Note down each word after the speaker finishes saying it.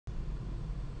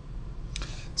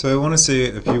So I want to say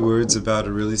a few words about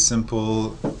a really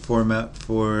simple format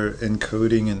for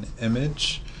encoding an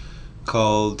image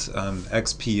called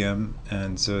XPM,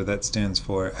 and so that stands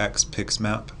for X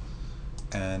PixMap.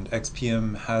 And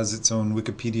XPM has its own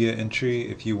Wikipedia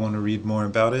entry if you want to read more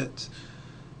about it.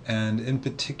 And in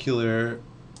particular,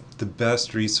 the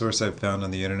best resource I've found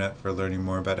on the internet for learning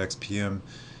more about XPM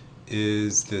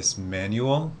is this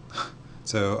manual,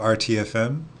 so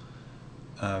RTFM.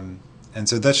 And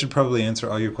so that should probably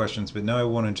answer all your questions, but now I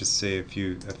want to just say a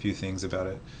few things about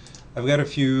it. I've got a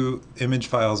few image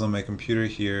files on my computer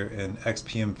here in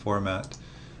XPM format.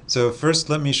 So first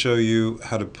let me show you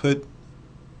how to put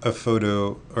a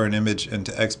photo or an image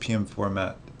into XPM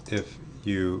format if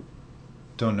you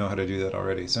don't know how to do that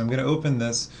already. So I'm going to open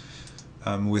this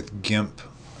with GIMP,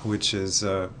 which is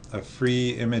a free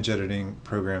image editing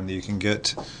program that you can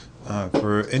get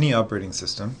for any operating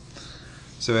system.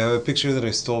 So I have a picture that I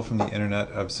stole from the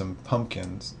internet of some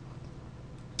pumpkins.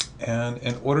 And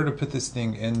in order to put this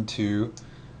thing into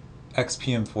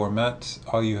XPM format,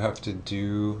 all you have to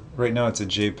do, right now it's a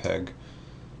JPEG,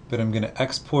 but I'm going to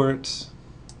export,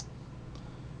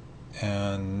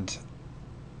 and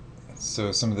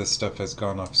so some of this stuff has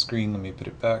gone off screen. Let me put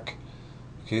it back.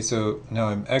 Okay, so now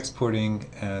I'm exporting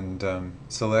and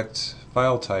select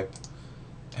file type,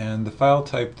 and the file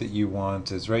type that you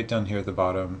want is right down here at the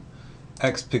bottom,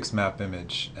 X PixMap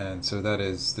image, and so that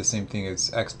is the same thing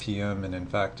as XPM, and in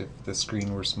fact if the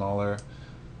screen were smaller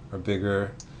or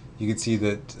bigger you could see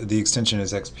that the extension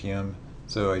is XPM.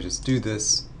 So I just do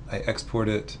this, I export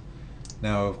it.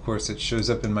 Now of course it shows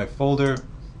up in my folder,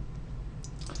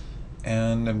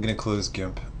 and I'm going to close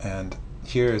GIMP, and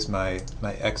here is my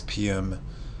XPM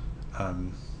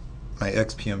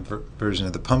version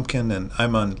of the pumpkin, and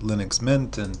I'm on Linux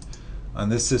Mint, and on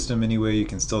this system anyway you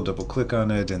can still double click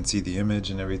on it and see the image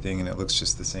and everything, and it looks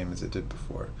just the same as it did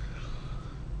before.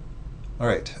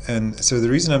 Alright, and so the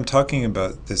reason I'm talking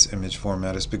about this image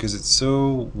format is because it's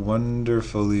so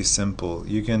wonderfully simple.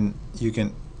 You can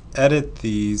edit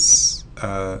these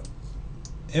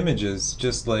images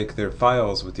just like they're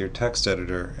files with your text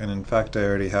editor, and in fact I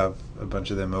already have a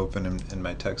bunch of them open in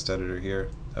my text editor here.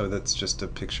 Oh, that's just a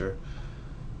picture.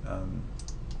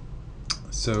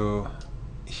 So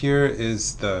here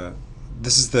is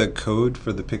this is the code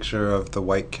for the picture of the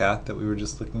white cat that we were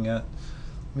just looking at.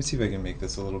 Let me see if I can make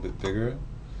this a little bit bigger.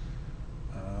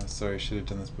 Sorry, I should have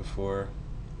done this before.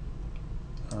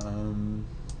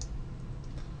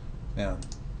 Man,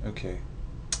 okay.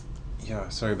 Yeah,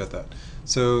 sorry about that.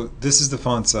 So this is the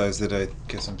font size that I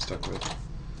guess I'm stuck with.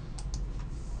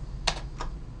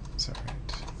 Sorry.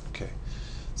 Okay.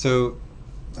 So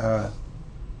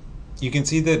you can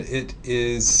see that it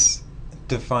is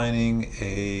defining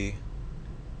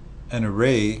an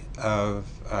array of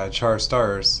char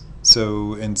stars.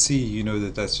 So in C you know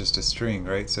that that's just a string,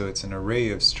 right? So it's an array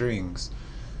of strings,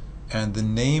 and the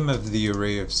name of the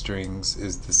array of strings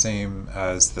is the same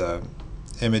as the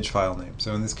image file name.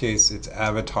 So in this case it's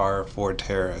avatar for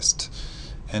terrorist,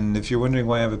 and if you're wondering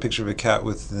why I have a picture of a cat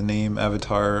with the name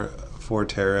avatar for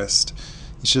terrorist,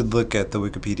 you should look at the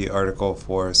Wikipedia article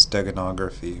for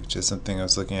steganography, which is something I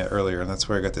was looking at earlier, and that's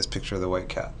where I got this picture of the white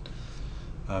cat.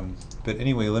 But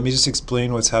anyway, let me just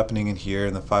explain what's happening in here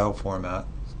in the file format.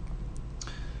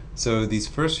 So these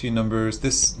first few numbers,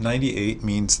 this 98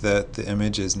 means that the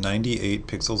image is 98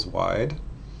 pixels wide.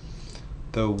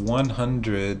 The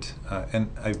 100, and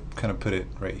I kind of put it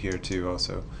right here too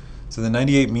also. So the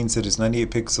 98 means that it's 98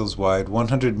 pixels wide,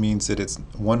 100 means that it's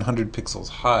 100 pixels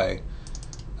high.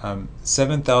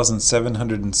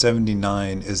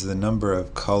 7,779 is the number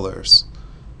of colors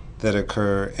that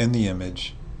occur in the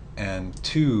image, and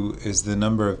 2 is the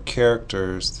number of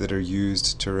characters that are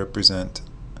used to represent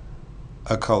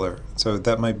a color. So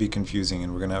that might be confusing,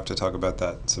 and we're going to have to talk about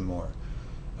that some more.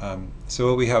 So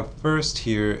what we have first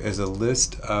here is a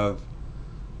list of,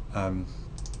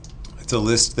 it's a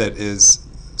list that is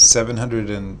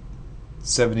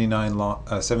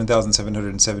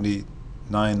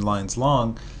 7,779 lines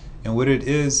long, and what it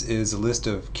is a list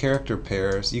of character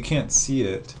pairs. You can't see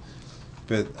it,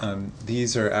 but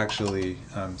these are actually,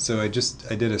 so I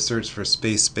did a search for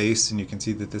space, and you can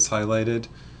see that this highlighted.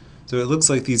 So it looks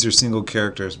like these are single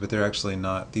characters, but they're actually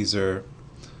not. These are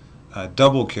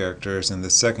double characters, and the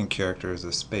second character is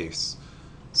a space.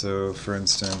 So for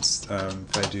instance,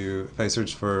 if I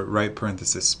search for right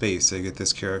parenthesis space, I get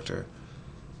this character.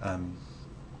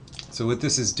 So what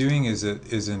this is doing is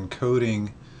it is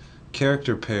encoding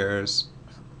character pairs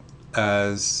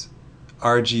as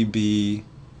RGB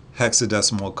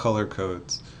hexadecimal color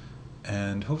codes,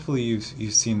 and hopefully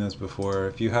you've seen those before.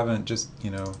 If you haven't, just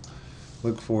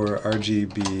look for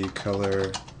RGB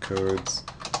color codes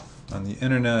on the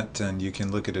internet, and you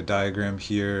can look at a diagram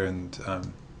here, and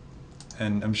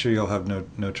I'm sure you'll have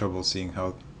no trouble seeing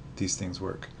how these things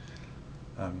work.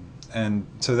 And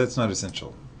so that's not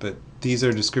essential, but these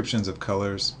are descriptions of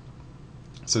colors.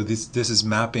 So this is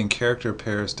mapping character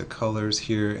pairs to colors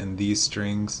here in these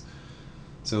strings.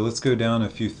 So let's go down a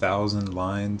few thousand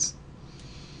lines.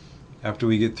 After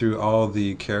we get through all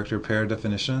the character pair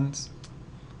definitions,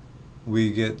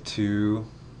 we get to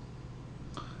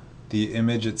the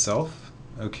image itself.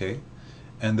 Okay,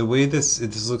 and the way this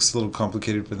looks a little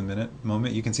complicated for the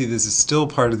moment, you can see this is still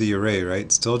part of the array,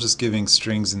 right? Still just giving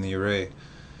strings in the array.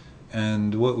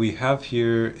 And what we have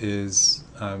here is,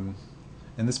 in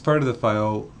this part of the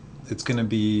file, it's going to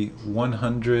be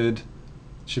 100,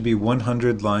 should be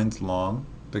 100 lines long,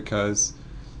 because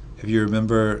if you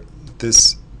remember,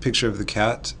 this picture of the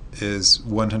cat is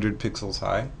 100 pixels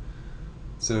high.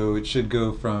 So it should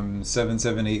go from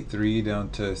 7783 down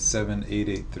to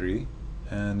 7883,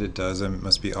 and it does. It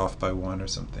must be off by 1 or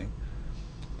something.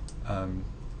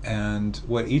 And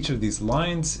what each of these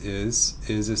lines is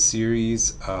a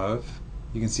series of,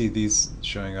 you can see these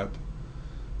showing up.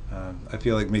 I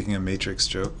feel like making a matrix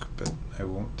joke, but I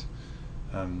won't.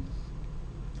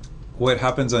 What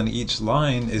happens on each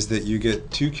line is that you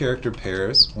get two character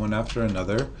pairs, one after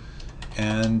another,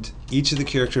 and each of the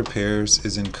character pairs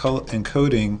is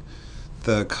encoding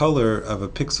the color of a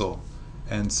pixel.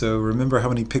 And so remember how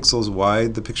many pixels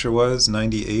wide the picture was?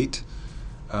 98.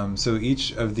 So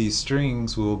each of these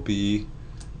strings will be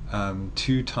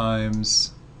 2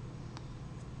 times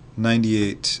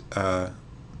 98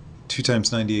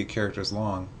 characters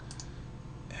long.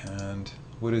 And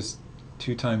what is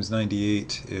 2 times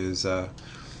 98 is it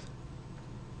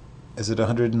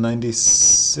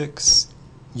 196?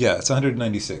 Yeah, it's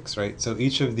 196, right? So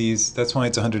each of these, that's why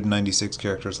it's 196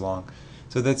 characters long.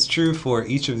 So that's true for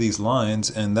each of these lines,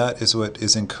 and that is what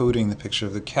is encoding the picture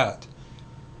of the cat.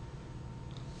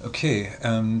 Okay,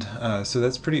 and so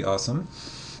that's pretty awesome.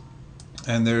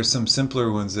 And there are some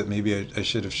simpler ones that maybe I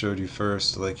should have showed you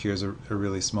first. Like here's a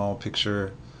really small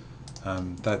picture.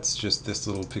 That's just this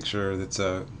little picture that's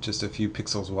just a few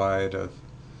pixels wide of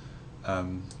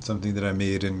something that I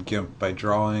made in GIMP by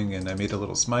drawing, and I made a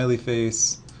little smiley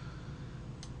face.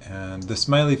 And the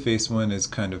smiley face one is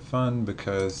kind of fun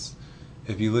because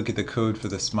if you look at the code for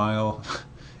the smile,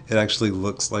 it actually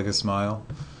looks like a smile.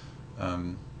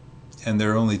 And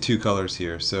there are only 2 colors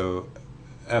here, so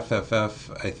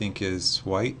FFF I think is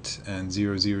white and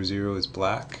 000 is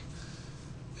black.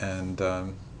 And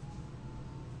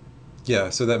yeah,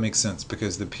 so that makes sense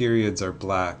because the periods are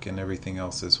black and everything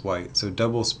else is white. So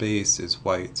double space is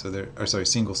white, so there, or sorry,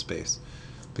 single space.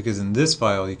 Because in this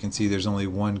file you can see there's only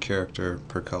 1 character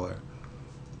per color.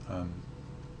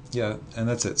 Yeah, and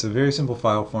that's it. So very simple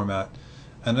file format.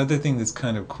 Another thing that's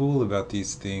kind of cool about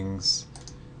these things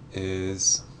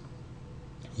is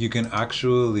you can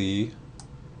actually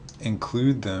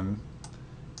include them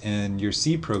in your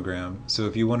C program. So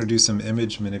if you want to do some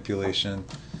image manipulation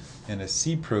in a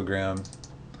C program,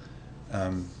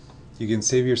 you can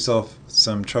save yourself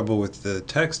some trouble with the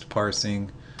text parsing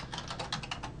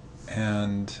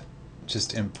and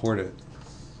just import it.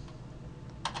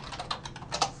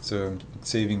 So I'm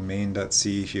saving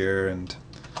main.c here, and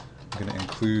I'm going to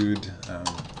include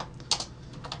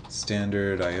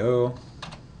standard IO,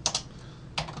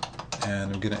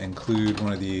 and I'm going to include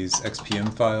one of these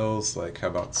XPM files, like how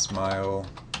about smile.xpm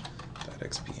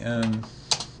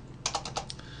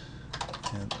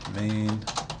and main.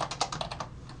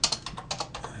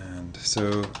 And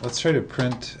so let's try to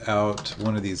print out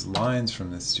one of these lines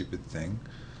from this stupid thing.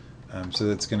 So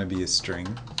that's going to be a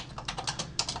string.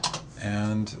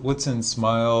 And what's in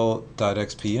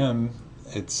smile.xpm?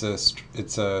 It's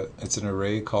an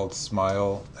array called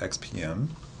smile.xpm.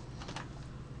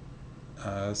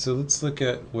 So let's look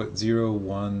at what 0,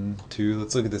 1, 2.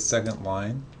 Let's look at the second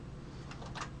line.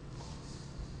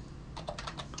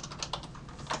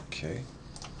 Okay.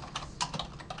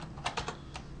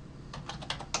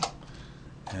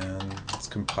 And let's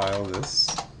compile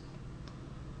this.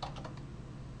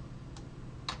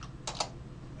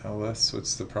 ls,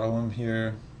 what's the problem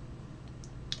here?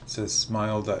 It says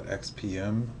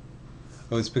smile.xpm.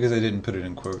 Oh, it's because I didn't put it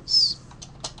in quotes.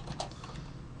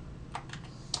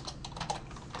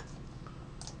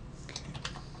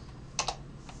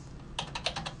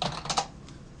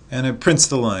 And it prints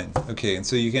the line. Okay, and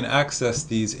so you can access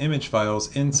these image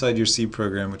files inside your C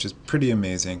program, which is pretty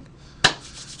amazing.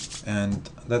 And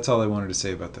that's all I wanted to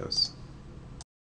say about those.